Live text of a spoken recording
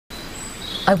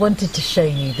I wanted to show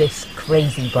you this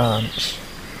crazy branch.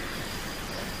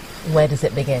 Where does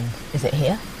it begin? Is it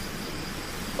here?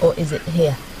 Or is it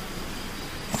here?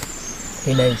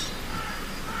 Who knows?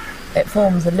 It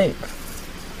forms a loop.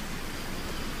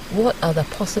 What are the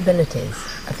possibilities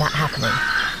of that happening?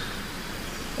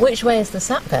 Which way is the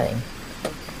sap going?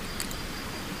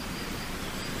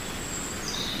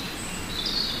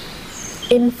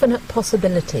 Infinite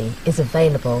possibility is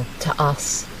available to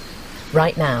us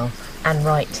right now and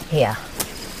right here.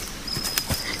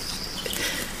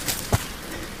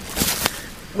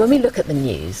 When we look at the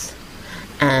news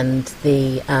and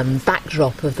the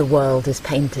backdrop of the world is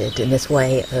painted in this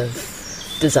way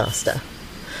of disaster,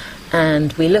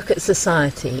 and we look at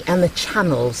society and the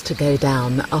channels to go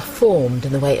down that are formed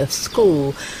in the way of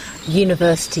school,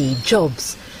 university,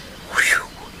 jobs, whew,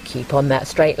 keep on that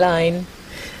straight line.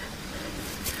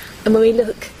 And when we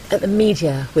look at the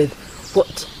media with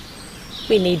what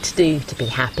we need to do to be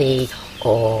happy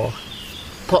or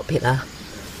popular,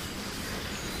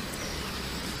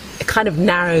 it kind of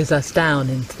narrows us down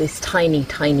into this tiny,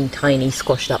 tiny, tiny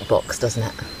squashed up box, doesn't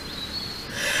it?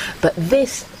 But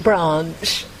this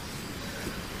branch,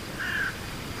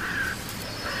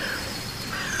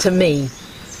 to me,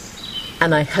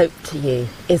 and I hope to you,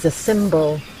 is a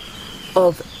symbol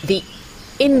of the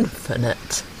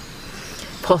infinite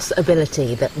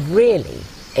possibility that really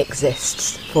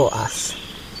exists for us.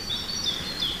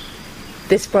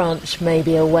 This branch may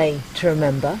be a way to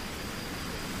remember.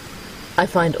 I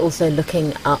find also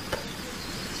looking up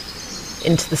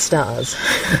into the stars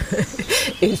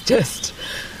is just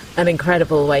an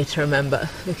incredible way to remember.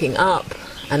 Looking up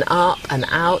and out and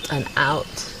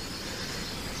out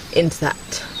into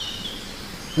that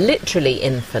literally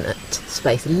infinite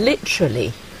space.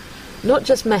 Literally, not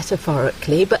just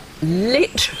metaphorically, but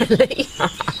literally.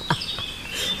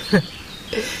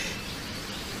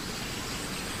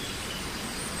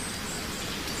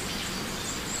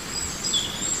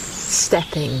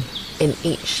 Stepping in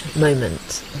each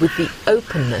moment with the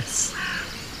openness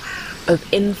of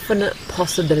infinite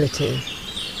possibility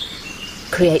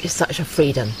creates such a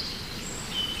freedom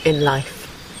in life,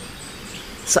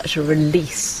 such a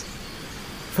release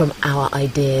from our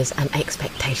ideas and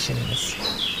expectations.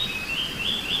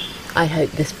 I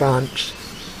hope this branch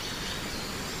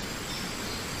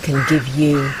can give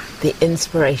you the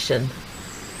inspiration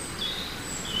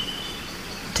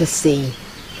to see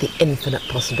the infinite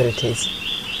possibilities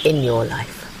in your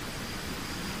life.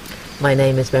 My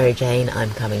name is Maryjane. I'm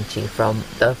coming to you from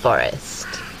the forest.